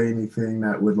trying to say anything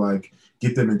that would like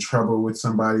get them in trouble with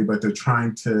somebody, but they're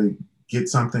trying to get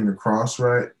something across,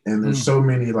 right? And there's so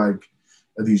many like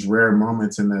these rare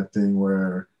moments in that thing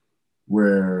where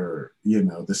the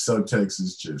subtext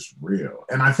is just real.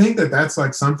 And I think that that's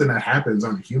like something that happens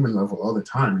on a human level all the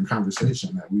time in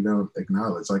conversation that we don't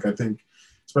acknowledge. Like I think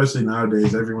especially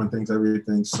nowadays everyone thinks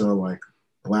everything's so like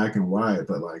black and white,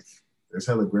 but like there's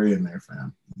hella gray in there,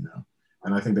 fam.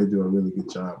 And I think they do a really good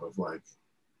job of like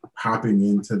hopping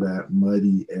into that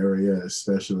muddy area,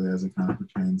 especially as it kind of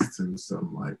pertains to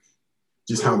some like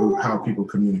just how people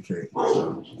communicate.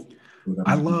 So,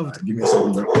 I loved. Give me a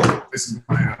second, bro. This is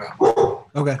my.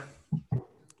 Okay.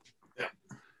 Yeah.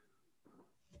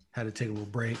 Had to take a little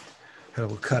break. Had a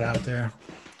little cut out there.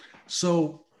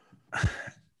 So,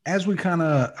 as we kind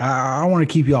of, I don't want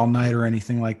to keep you all night or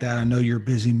anything like that. I know you're a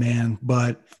busy man,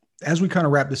 but as we kind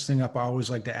of wrap this thing up, I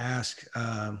always like to ask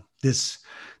this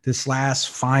last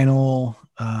final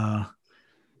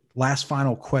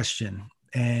question,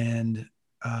 and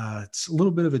it's a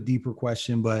little bit of a deeper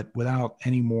question, but without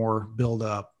any more build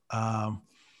up.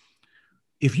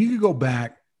 If you could go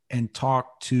back and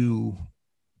talk to,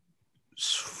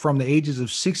 from the ages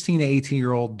of 16 to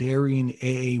 18-year-old Darian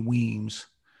A.A. Weems,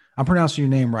 I'm pronouncing your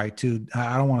name right too.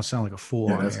 I don't want to sound like a fool.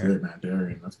 Yeah, that's good, man.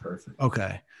 Darian, that's perfect.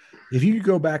 Okay. If you could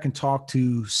go back and talk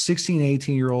to 16,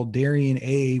 18-year-old Darian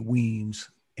A.A. Weems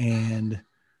and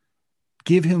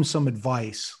give him some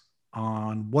advice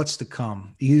on what's to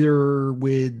come, either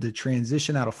with the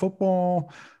transition out of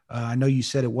football. I know you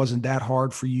said it wasn't that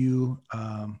hard for you,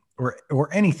 or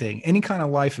anything, any kind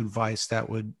of life advice that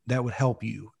would help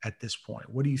you at this point.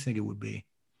 What do you think it would be?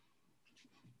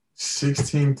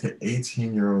 16 to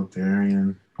 18-year-old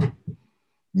Darian,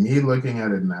 me looking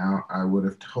at it now, I would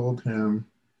have told him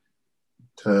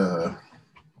to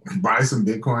buy some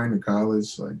Bitcoin in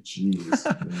college. Like, geez,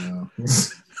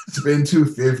 spend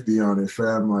 $250 on it,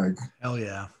 fam. Like, hell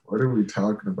yeah. What are we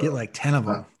talking about? Get like 10 of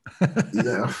them.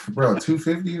 Yeah, bro,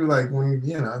 $250, like when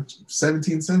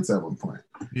 17 cents at one point.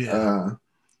 Yeah.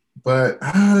 But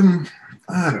I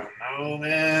don't know,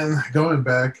 man. Going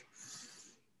back,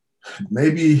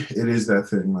 maybe it is that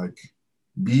thing, like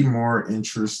be more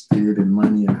interested in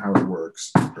money and how it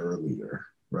works earlier,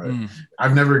 right?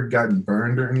 I've never gotten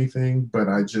burned or anything, but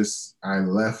I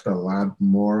left a lot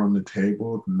more on the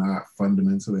table, not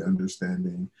fundamentally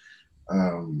understanding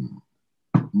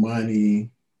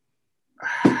money,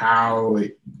 how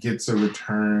it gets a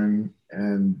return,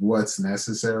 and what's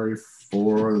necessary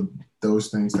for those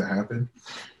things to happen.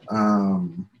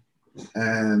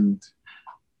 And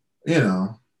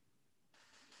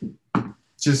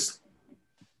just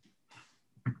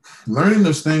learning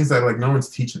those things that like no one's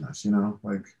teaching us,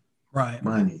 like right,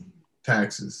 money,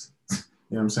 taxes, you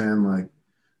know what I'm saying? Like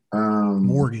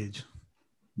mortgage.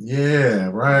 Yeah,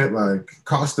 right. Like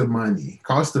cost of money,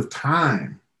 cost of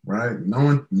time, right? No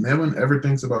one ever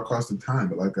thinks about cost of time,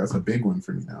 but like that's a big one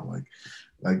for me now. Like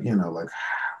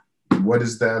what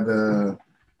is that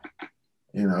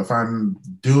if I'm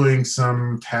doing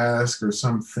some task or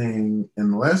something,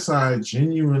 unless I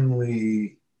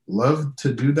genuinely love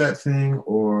to do that thing,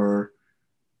 or,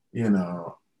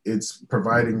 it's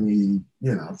providing me,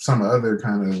 some other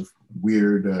kind of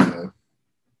weird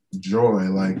joy,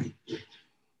 like,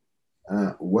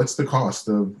 what's the cost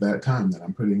of that time that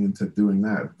I'm putting into doing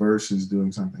that versus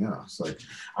doing something else? Like,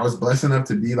 I was blessed enough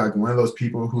to be like one of those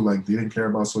people who like didn't care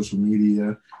about social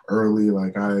media early.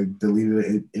 Like I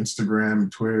deleted Instagram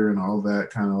and Twitter and all that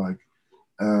kind of like,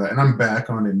 and I'm back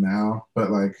on it now, but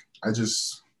like, I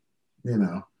just,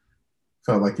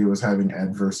 felt like it was having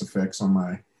adverse effects on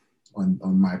my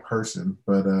person.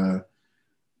 But,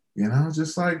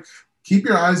 just like keep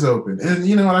your eyes open. And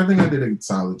you know what? I think I did a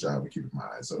solid job of keeping my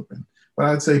eyes open. But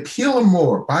I'd say peel them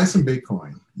more, buy some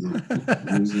Bitcoin.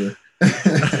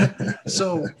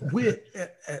 So with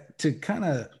to kind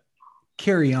of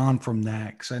carry on from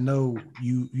that, because I know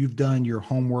you've done your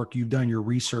homework, you've done your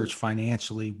research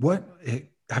financially.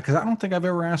 Because I don't think I've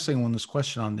ever asked anyone this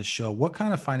question on this show. What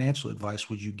kind of financial advice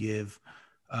would you give,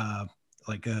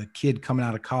 like a kid coming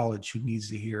out of college who needs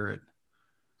to hear it?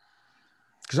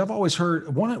 Because I've always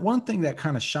heard one thing that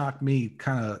kind of shocked me,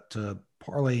 kind of to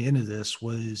parlay into this,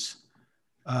 was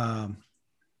um,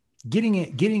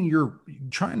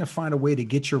 trying to find a way to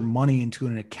get your money into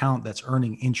an account that's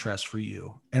earning interest for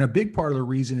you. And a big part of the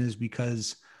reason is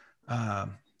because uh,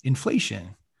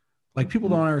 inflation. Like, people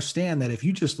don't understand that if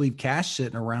you just leave cash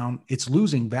sitting around, it's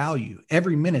losing value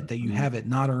every minute that you have it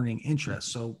not earning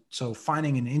interest. So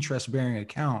finding an interest bearing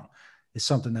account is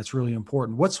something that's really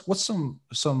important. What's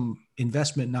some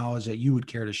investment knowledge that you would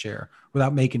care to share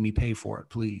without making me pay for it,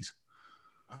 please?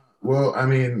 Well, I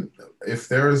mean, if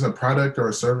there is a product or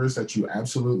a service that you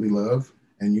absolutely love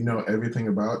and you know everything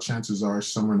about, chances are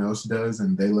someone else does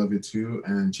and they love it too.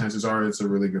 And chances are it's a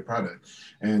really good product.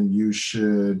 And you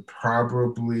should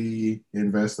probably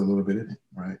invest a little bit in it,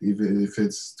 right? Even if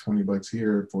it's $20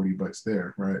 here, $40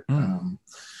 there, right?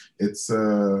 It's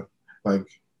like,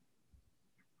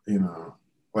 you know,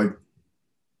 like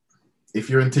if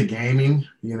you're into gaming,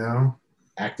 you know,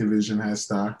 Activision has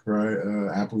stock, right?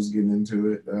 Apple's getting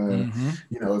into it.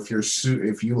 You know, if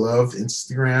you love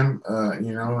Instagram,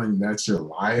 you know, and that's your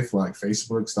life, like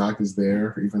Facebook stock is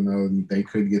there, even though they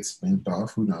could get spent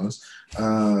off. Who knows?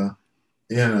 You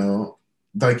know,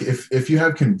 like if you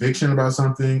have conviction about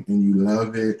something and you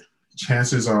love it,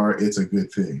 chances are it's a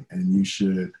good thing, and you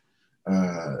should,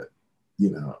 you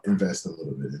know, invest a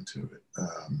little bit into it.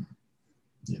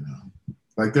 You know,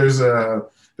 like there's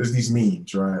these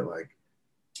memes, right? Like,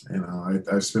 you know,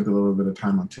 I spent a little bit of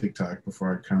time on TikTok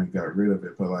before I kind of got rid of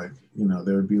it. But like, you know,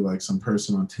 there would be like some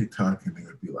person on TikTok and they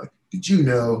would be like, did you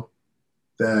know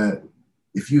that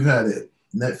if you had a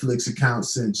Netflix account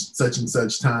since such and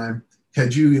such time,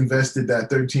 had you invested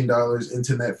that $13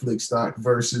 into Netflix stock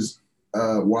versus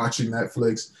watching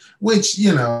Netflix, which,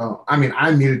 you know, I mean,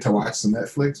 I needed to watch some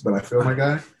Netflix, but I feel my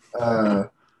guy,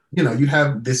 you know, you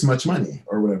have this much money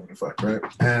or whatever the fuck, right?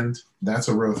 And that's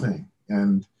a real thing.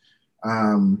 And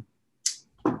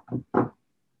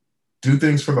do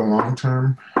things for the long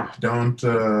term. Don't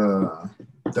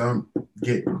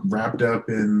get wrapped up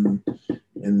in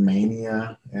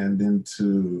mania and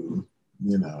into,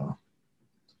 you know,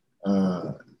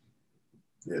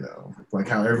 like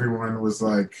how everyone was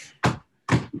like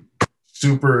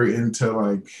super into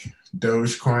like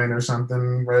Dogecoin or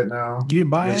something right now. You didn't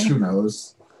buy any? Who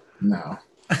knows? No.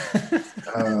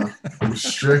 I'm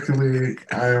strictly,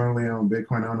 I only own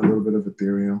Bitcoin. I own a little bit of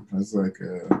Ethereum. That's like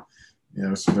you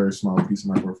know, it's a very small piece of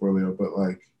my portfolio, but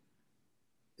like,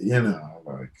 you know,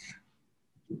 like,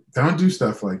 don't do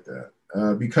stuff like that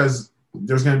because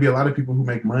there's going to be a lot of people who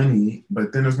make money,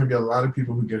 but then there's going to be a lot of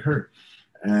people who get hurt.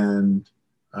 And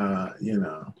you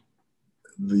know,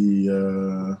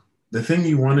 the thing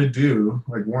you want to do,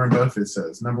 like Warren Buffett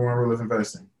says, number one rule of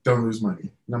investing: don't lose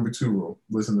money. Number two rule: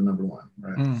 listen to number one,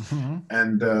 right?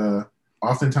 And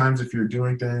oftentimes, if you're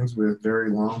doing things with very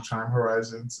long time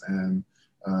horizons and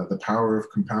the power of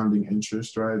compounding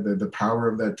interest, right? The power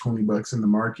of that $20 in the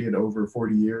market over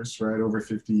 40 years, right? Over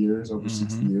 50 years, over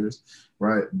 60 years,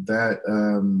 right? That,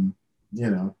 you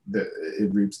know,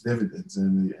 it reaps dividends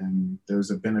and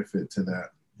there's a benefit to that,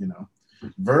 you know,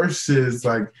 versus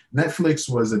like Netflix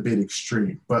was a bit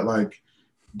extreme, but like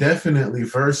definitely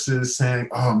versus saying,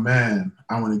 oh man,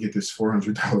 I want to get this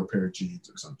 $400 pair of jeans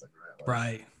or something, right? Like,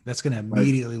 right. That's going to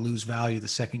immediately lose value the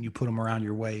second you put them around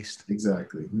your waist.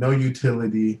 Exactly. No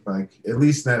utility. Like at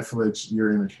least Netflix,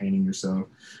 you're entertaining yourself.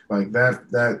 Like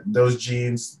those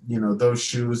jeans, you know, those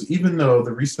shoes, even though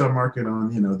the resale market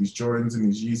on, you know, these Jordans and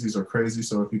these Yeezys are crazy.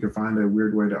 So if you can find a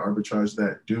weird way to arbitrage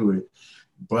that, do it.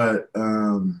 But,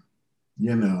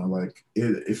 you know, like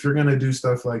if you're going to do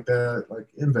stuff like that, like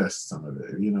invest some of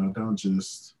it, you know, don't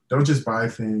just buy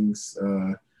things,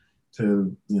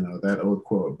 to, you know, that old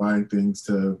quote, buying things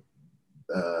to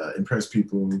impress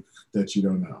people that you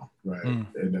don't know, right?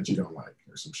 And that you don't like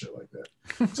or some shit like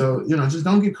that. So, you know, just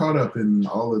don't get caught up in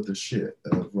all of the shit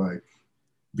of like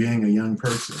being a young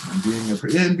person and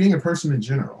being a person in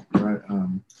general, right?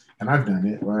 And I've done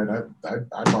it, right?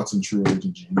 I bought some True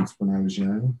Religion jeans when I was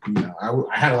young. You know,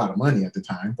 I had a lot of money at the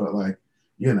time, but like,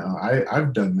 you know,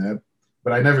 I've done that.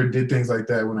 But I never did things like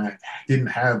that when I didn't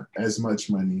have as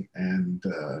much money, and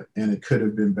it could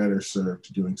have been better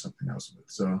served doing something else with.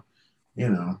 So, you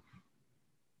know,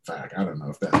 fact, I don't know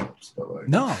if that helps, but like,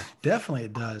 no, definitely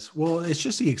it does. Well, it's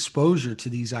just the exposure to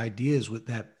these ideas with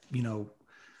that, you know,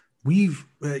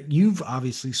 you've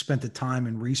obviously spent the time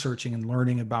in researching and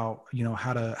learning about,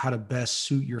 how to best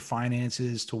suit your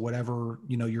finances to whatever,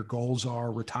 your goals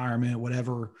are, retirement,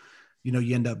 whatever,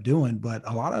 you end up doing. But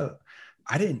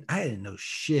I didn't know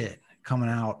shit coming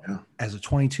out as a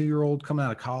 22-year-old coming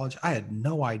out of college. I had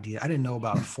no idea. I didn't know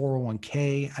about a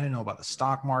 401k. I didn't know about the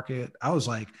stock market. I was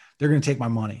like, they're going to take my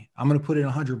money. I'm going to put in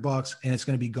 $100 and it's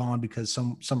going to be gone because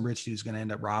some rich dude's going to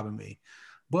end up robbing me.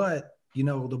 But the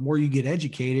more you get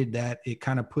educated, that it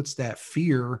kind of puts that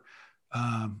fear,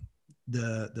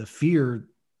 the fear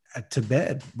to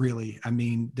bed, really. I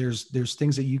mean, there's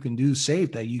things that you can do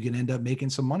safe that you can end up making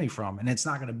some money from. And it's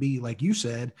not going to be, like you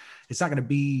said, it's not going to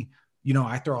be,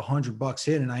 I throw $100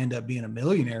 in and I end up being a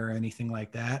millionaire or anything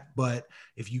like that. But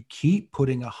if you keep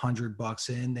putting $100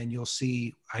 in, then you'll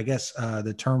see, I guess,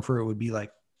 the term for it would be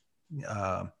like,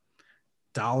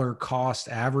 dollar cost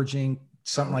averaging,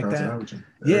 something like that.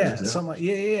 Yeah. Something like,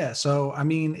 yeah. So, I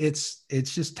mean, it's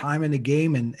just time in the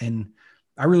game. And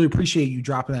I really appreciate you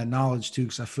dropping that knowledge too,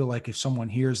 because I feel like if someone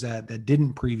hears that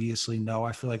didn't previously know,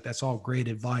 I feel like that's all great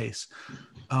advice.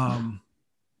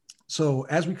 So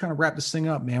as we kind of wrap this thing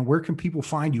up, man, where can people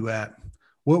find you at?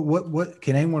 What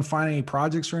can anyone find any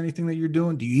projects or anything that you're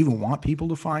doing? Do you even want people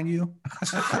to find you?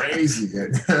 It's crazy.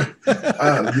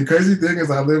 The crazy thing is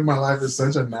I live my life in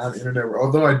such a non-internet world,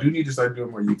 although I do need to start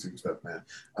doing more YouTube stuff,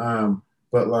 man.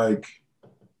 But like,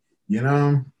 you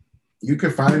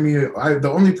can find me.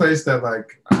 The only place that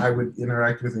like I would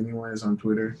interact with anyone is on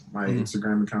Twitter. My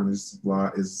Instagram account is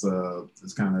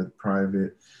kind of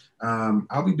private.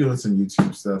 I'll be doing some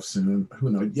YouTube stuff soon. Who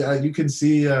knows? Yeah, you can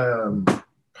see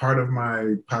part of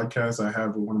my podcast I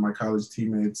have with one of my college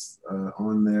teammates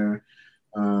on there.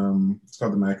 It's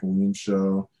called The Mac and Williams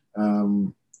Show.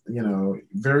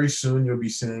 Very soon you'll be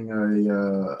seeing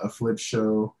a flip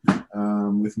show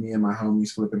with me and my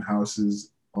homies flipping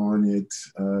houses on it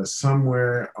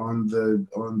somewhere on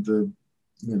the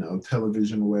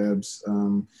television webs.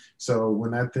 So when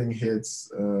that thing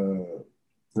hits,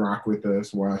 rock with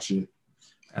us, watch it.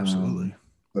 Absolutely.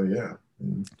 So yeah.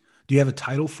 Do you have a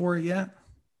title for it yet?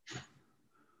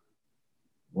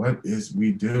 What is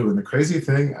we do? And the crazy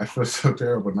thing, I feel so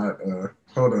terrible not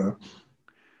hold on.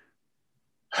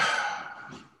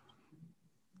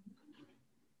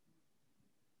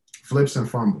 Flips and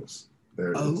fumbles.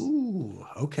 There it is. Oh,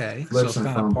 okay. Flips so and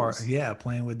kind fumbles. of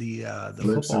playing with the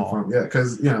Flips football. Yeah,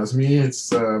 because it's me.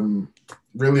 It's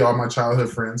really all my childhood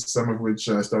friends, some of which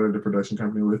I started a production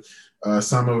company with,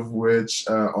 some of which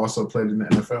also played in the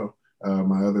NFL.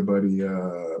 My other buddy,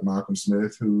 Malcolm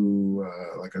Smith, who,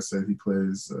 like I said, he played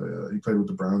with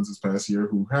the Browns this past year,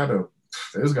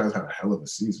 those guys had a hell of a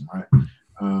season, right?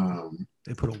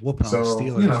 They put a whooping on the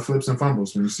Steelers. Flips and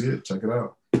fumbles. When you see it, check it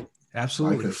out.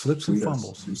 Absolutely. Flips and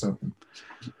fumbles. Do something.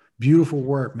 Beautiful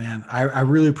work, man. I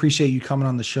really appreciate you coming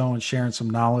on the show and sharing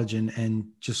some knowledge and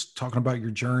just talking about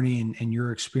your journey and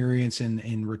your experience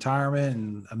in retirement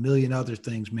and a million other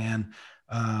things, man.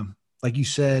 Like you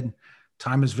said,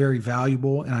 time is very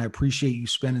valuable, and I appreciate you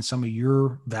spending some of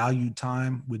your valued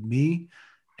time with me.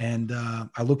 And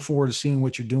I look forward to seeing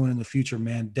what you're doing in the future,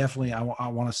 man. Definitely, I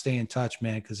want to stay in touch,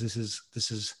 man, because this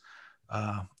is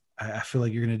I feel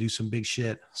like you're going to do some big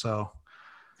shit. So.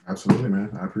 Absolutely,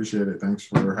 man. I appreciate it. Thanks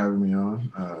for having me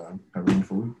on. Have a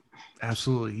wonderful week.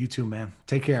 Absolutely. You too, man.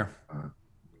 Take care.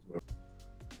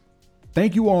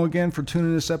 Thank you all again for tuning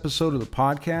in this episode of the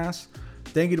podcast.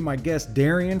 Thank you to my guest,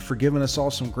 Darian, for giving us all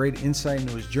some great insight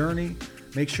into his journey.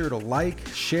 Make sure to like,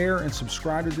 share, and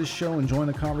subscribe to this show and join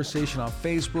the conversation on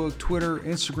Facebook, Twitter,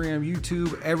 Instagram,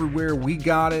 YouTube, everywhere. We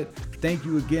got it. Thank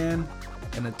you again.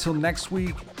 And until next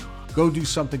week, go do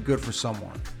something good for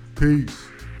someone. Peace.